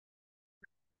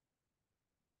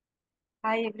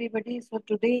Hi everybody. So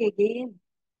today again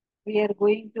we are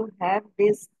going to have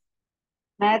this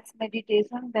maths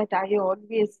meditation that I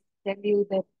always tell you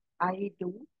that I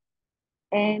do.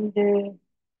 And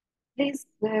please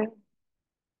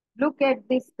look at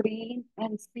the screen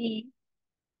and see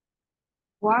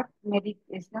what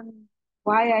meditation,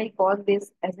 why I call this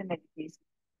as a meditation.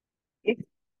 If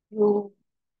you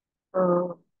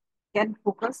uh, can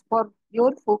focus, for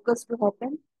your focus to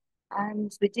happen, I'm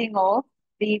switching off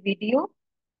the video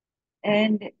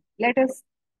and let us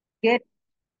get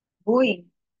going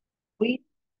with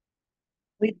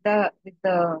with the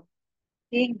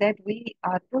thing that we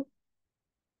are to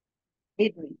be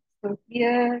doing. So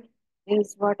here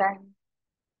is what I'm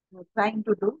trying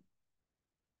to do.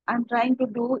 I'm trying to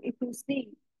do, if you see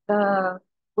the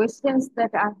questions that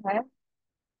I have,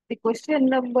 the question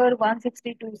number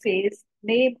 162 says,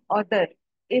 name other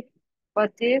if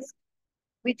purchased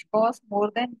which cost more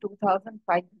than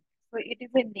 2,500. So it is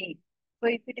a name. So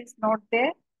if it is not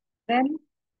there, then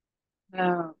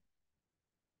uh,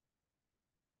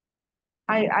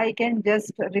 I can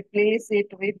just replace it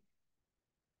with,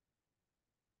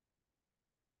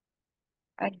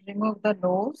 and remove the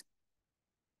nose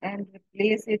and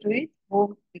replace it with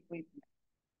home equipment.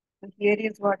 So here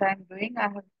is what I'm doing.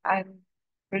 I'm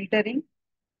filtering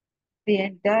the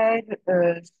entire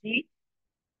sheet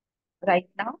right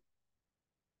now,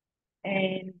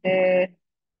 and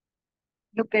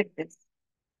look at this.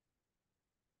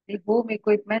 The home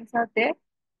equipments are there,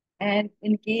 and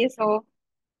in case of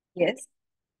yes,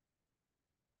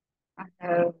 I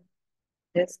have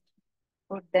just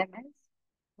put them as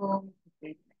home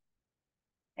equipment.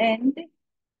 And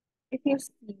if you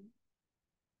see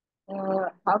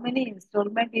how many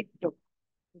installment it took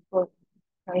before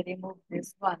I remove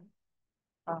this one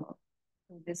to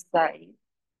this side,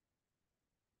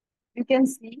 you can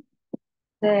see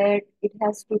that it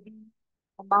has to be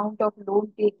amount of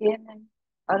loan taken and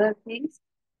other things.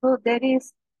 So there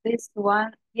is this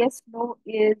one, yes, no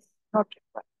is not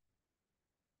required.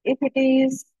 If it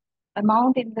is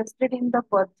amount invested in the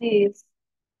purchase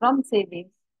from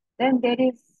savings, then there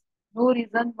is no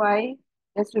reason why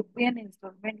there should be an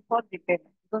installment for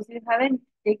repayment because you haven't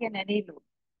taken any loan.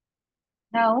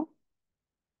 Now,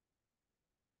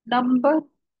 number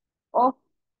of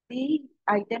the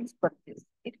items purchased.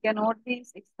 It cannot be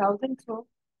 6,000. So,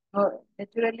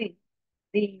 naturally,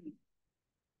 the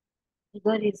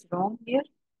figure is wrong here.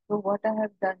 So, what I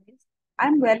have done is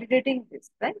I'm validating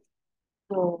this, right?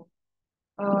 So,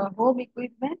 home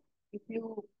equipment, if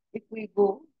we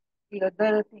go, the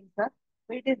other things are,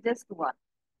 so it is just one.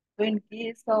 So, in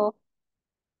case of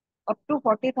up to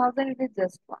 40,000, it is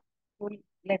just one. So,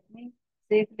 let me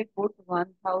safely put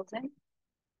 1,000.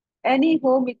 Any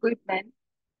home equipment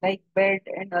like bed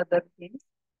and other things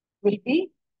will be,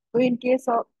 so in case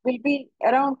of, will be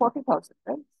around 40,000,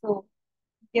 right? So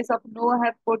in case of no, I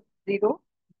have put zero.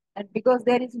 And because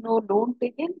there is no loan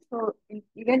taken, so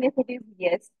even if it is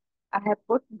yes, I have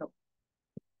put no.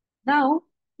 Now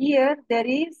here there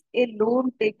is a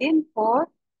loan taken for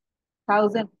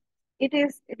 1,000. It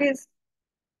is,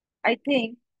 I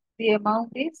think the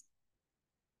amount is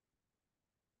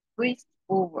switched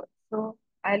over. So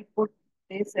I'll put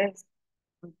this as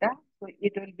ulta. So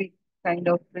it will be kind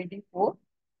of 24.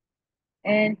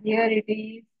 And here it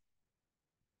is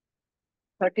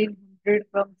 1,300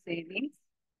 from savings,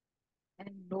 and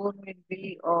loan will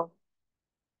be of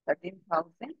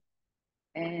 13,000.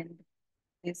 And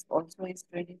this also is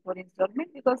 24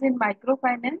 installment because in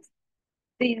microfinance,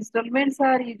 the installments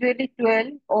are usually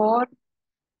 12 or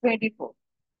 24.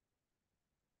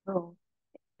 So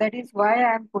that is why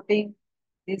I am putting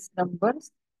these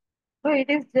numbers. So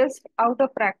it is just out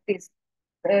of practice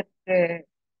that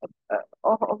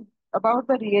about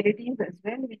the realities as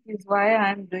well, which is why I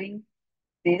am doing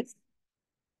this.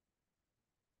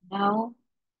 Now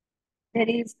there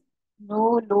is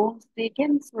no loans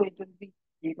taken, so it will be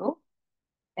zero.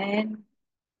 And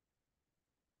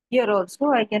here also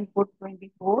I can put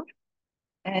 24,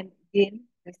 and again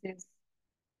this is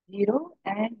zero,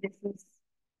 and this is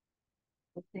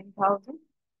 15,000,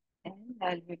 and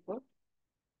I'll be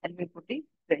putting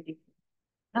 24.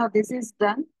 Now this is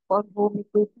done for home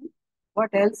equipment. What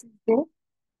else is there?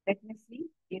 Let me see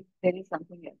if there is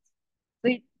something else.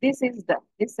 So this is done.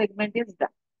 This segment is done.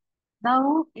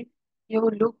 Now if you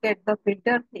look at the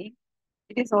filter thing,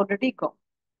 it is already gone.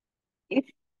 If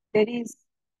there is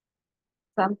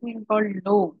something called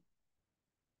no,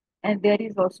 and there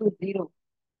is also zero.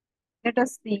 Let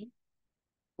us see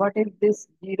what is this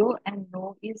zero and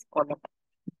no is all about.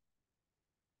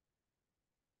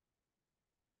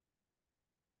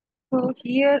 So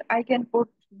here I can put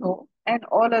no and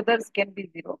all others can be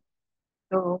zero.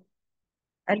 So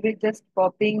I'll be just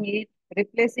copying it,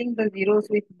 replacing the zeros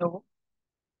with no.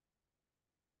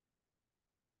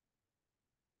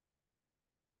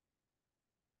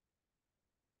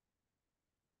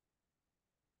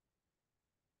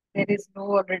 There is no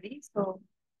already, so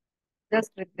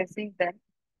just replacing them.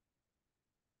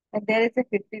 And there is a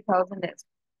 50,000 as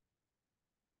well.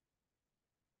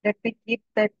 Let me keep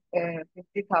that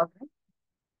 50,000,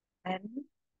 and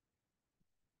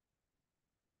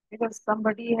because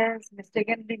somebody has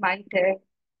mistakenly might have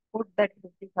put that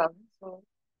 50,000, so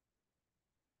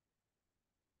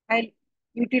I'll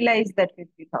utilize that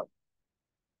 50,000.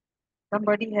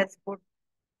 Somebody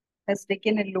has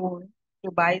taken a loan to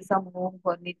buy some home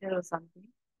furniture or something.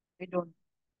 We don't.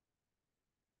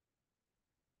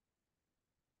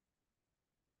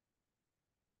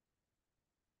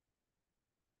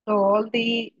 So all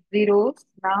the zeros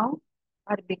now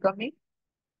are becoming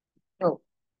no.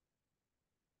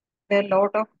 There are a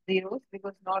lot of zeros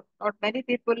because not many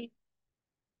people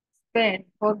spend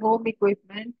for home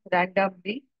equipment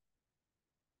randomly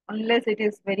unless it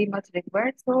is very much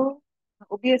required. So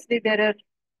obviously there are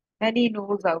many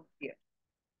no's out here.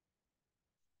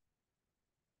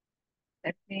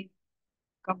 Let me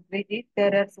complete it.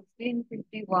 There are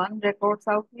 1651 records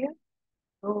out here.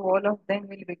 So all of them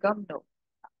will become no.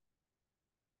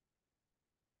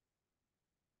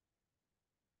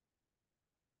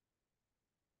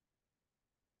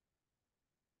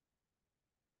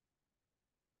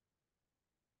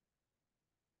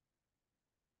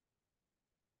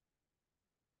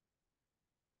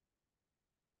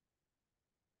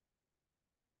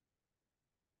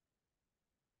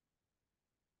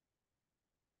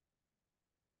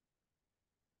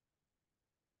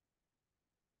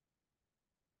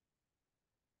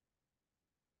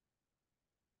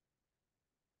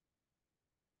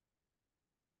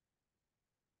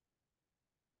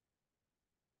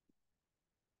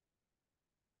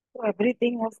 So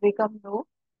everything has become no,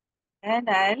 and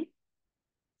I'll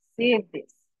save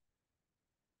this.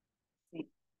 See.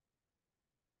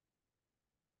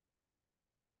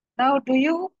 Now, do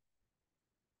you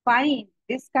find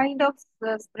this kind of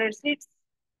spreadsheets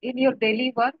in your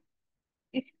daily work?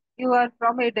 If you are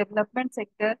from a development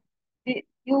sector,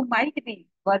 you might be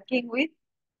working with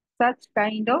such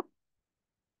kind of,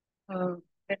 uh,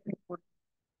 let me put,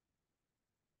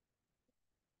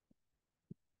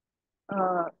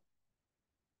 uh,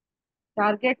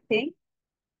 target thing,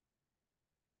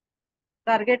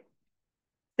 target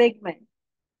segment,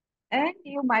 and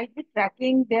you might be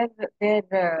tracking their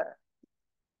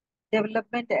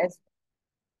development as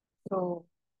well. So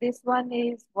this one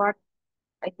is what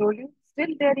I told you.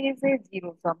 Still, there is a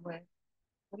zero somewhere.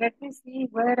 So let me see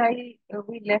where I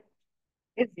we left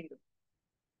a zero.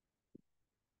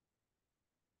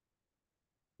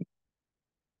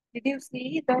 Did you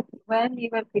see that when you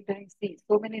were filtering? See,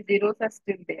 so many zeros are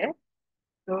still there.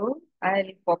 So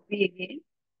I'll copy again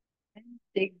and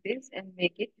take this and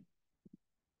make it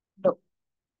no.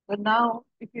 So now,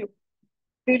 if you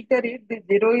filter it, the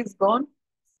zero is gone.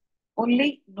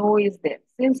 Only no is there.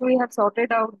 Since we have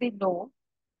sorted out the no,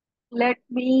 let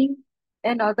me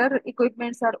and other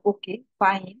equipments are okay,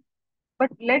 fine. But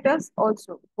let us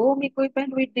also home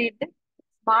equipment we did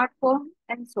smartphone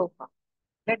and sofa.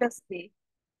 Let us see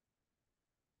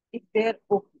if they're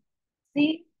okay.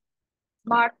 See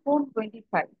smartphone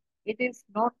 25. It is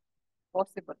not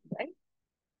possible, right?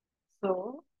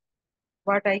 So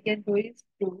what I can do is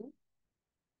 2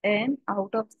 and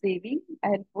out of saving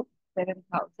I'll put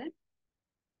 7,000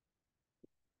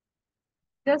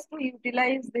 just to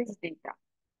utilize this data.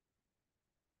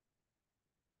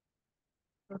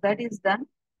 So that is done.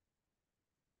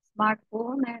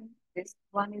 Smartphone and this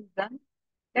one is done.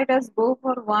 Let us go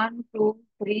for 1, 2,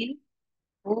 3,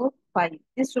 4, 5.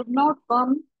 This should not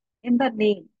come in the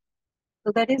name.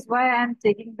 So that is why I am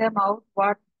taking them out.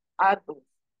 What are those?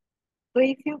 So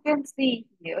if you can see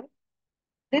here,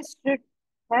 this should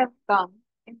have come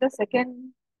in the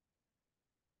second,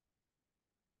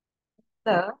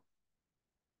 the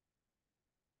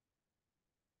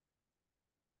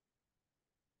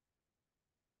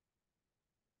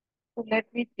so let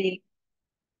me take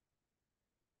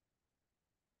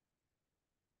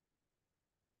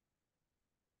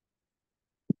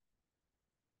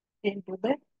into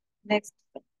the next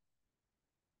step.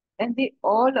 And the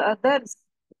all others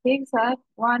things are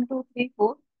 1, 2, 3,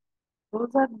 4.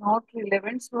 Those are not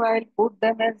relevant, so I'll put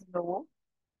them as no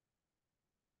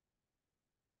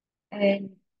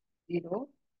and 0,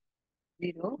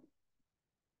 0,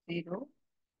 0,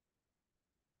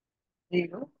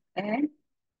 0, and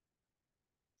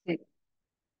 0.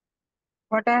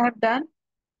 What I have done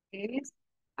is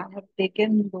I have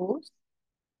taken those.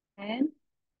 and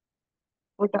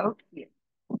put out here.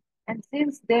 And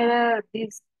since there are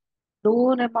these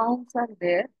known amounts are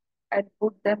there, I'll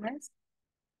put them as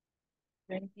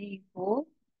 24,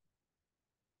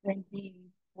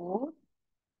 24,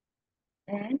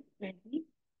 and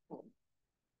 24,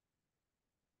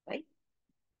 right?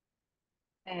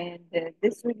 And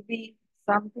this will be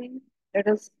something, let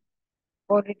us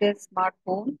call it a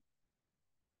smartphone.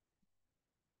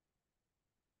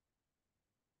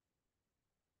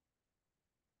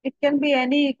 It can be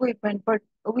any equipment, but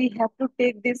we have to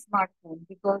take this smartphone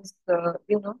because,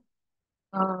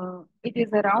 it is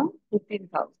around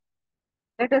 15,000.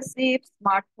 Let us see if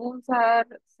smartphones are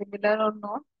similar or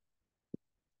not.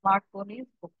 Smartphone is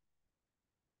okay.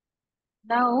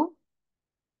 Now,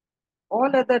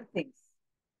 all other things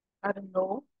are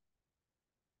no.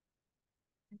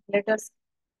 Let us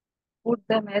put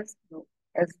them as no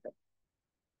as well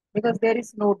because there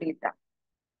is no data.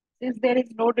 Since there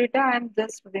is no data, I am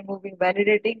just removing,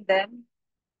 validating them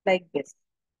like this.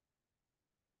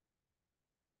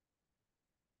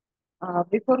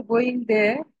 Before going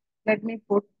there, let me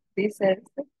put this as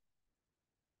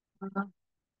uh,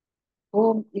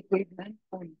 home equipment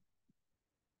only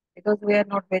because we are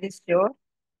not very sure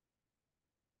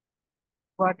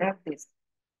what are this.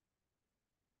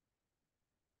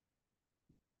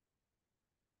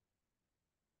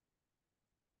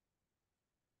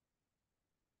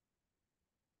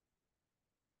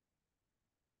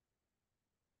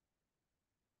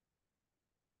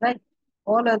 Right?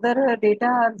 All other data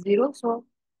are zero, so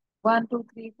 1, 2,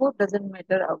 3, 4 doesn't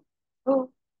matter out.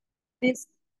 So this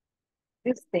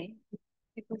this thing,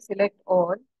 if we select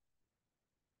all,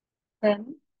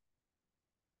 then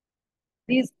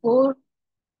these four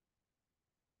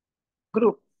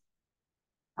groups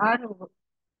are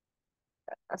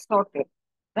sorted,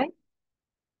 right?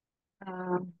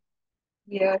 Um,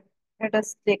 Here, let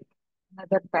us check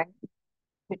another time if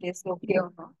it is okay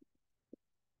or not.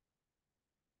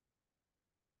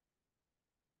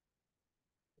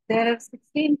 There are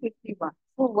 1651.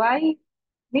 So why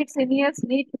mid-seniors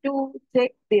need to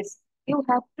check this? You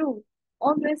have to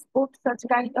always put such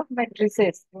kind of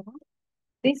matrices.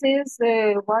 This is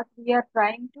what we are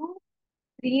trying to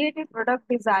create a product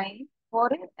design for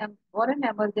an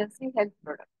emergency health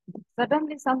product.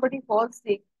 Suddenly somebody falls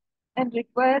sick and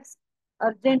requires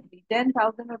urgently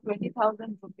 10,000 or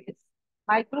 20,000 rupees.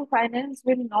 Microfinance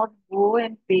will not go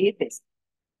and pay this.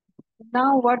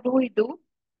 Now what do we do?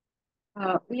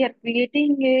 We are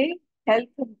creating a health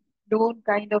loan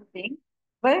kind of thing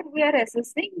where we are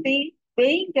assessing the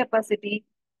paying capacity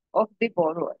of the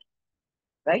borrower,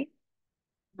 right?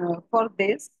 For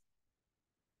this,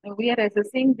 we are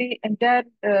assessing the entire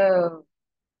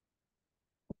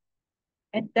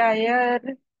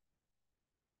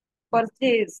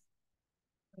purchase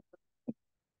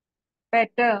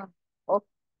pattern of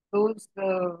those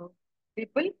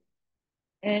people,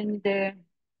 and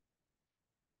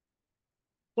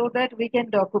so that we can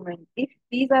document. If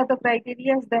these are the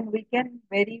criteria, then we can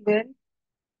very well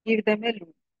give them a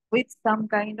loan with some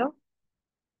kind of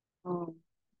um,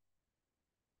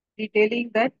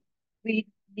 detailing that we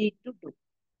need to do.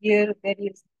 Here there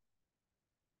is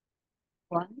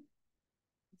one,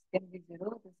 this can be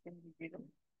zero, this can be zero.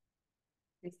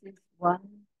 This is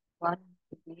one, one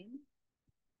again,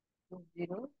 two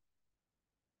zero.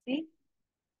 See,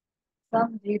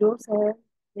 some zeros have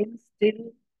been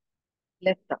still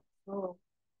left out. So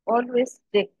always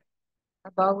check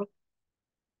about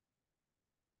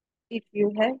if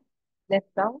you have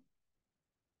left out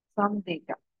some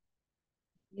data.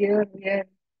 Here where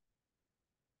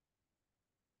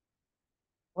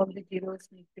all the zeros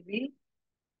need to be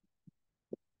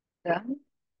done,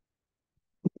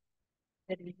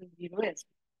 that will be zero as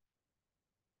well.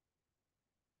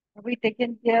 Have we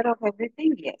taken care of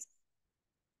everything? Yes.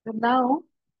 So now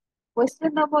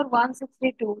question number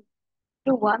 162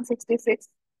 to 166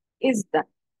 is done.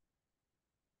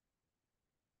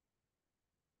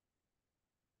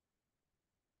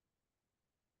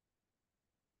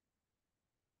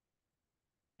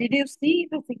 Did you see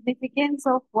the significance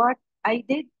of what I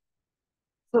did?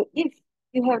 So if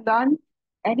you have learned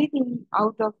anything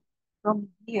out of from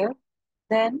here,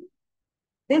 then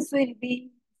this will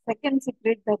be second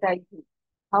secret that I do,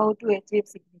 how to achieve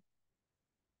significance.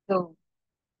 So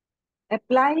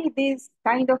apply this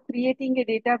kind of creating a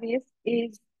database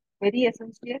is very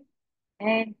essential.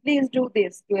 And please do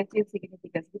this to achieve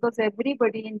significance because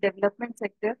everybody in development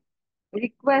sector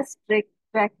requests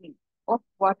tracking of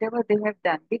whatever they have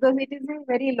done because it is a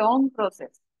very long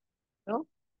process. So,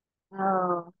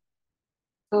 uh,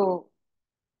 so,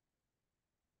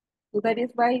 so that is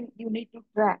why you need to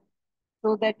track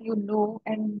so that you know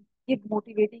and Keep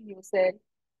motivating yourself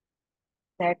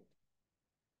that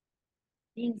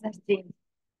things have changed.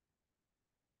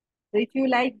 So if you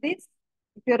like this,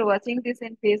 if you're watching this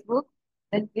in Facebook,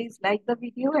 then please like the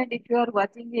video. And if you are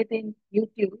watching it in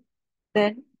YouTube,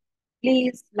 then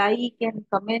please like and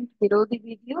comment below the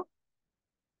video.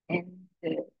 And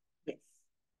yes.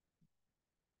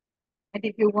 And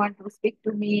if you want to speak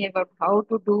to me about how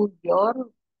to do your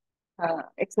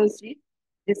Excel sheet,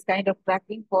 this kind of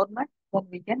tracking format, then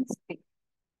we can speak.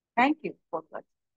 Thank you for watching.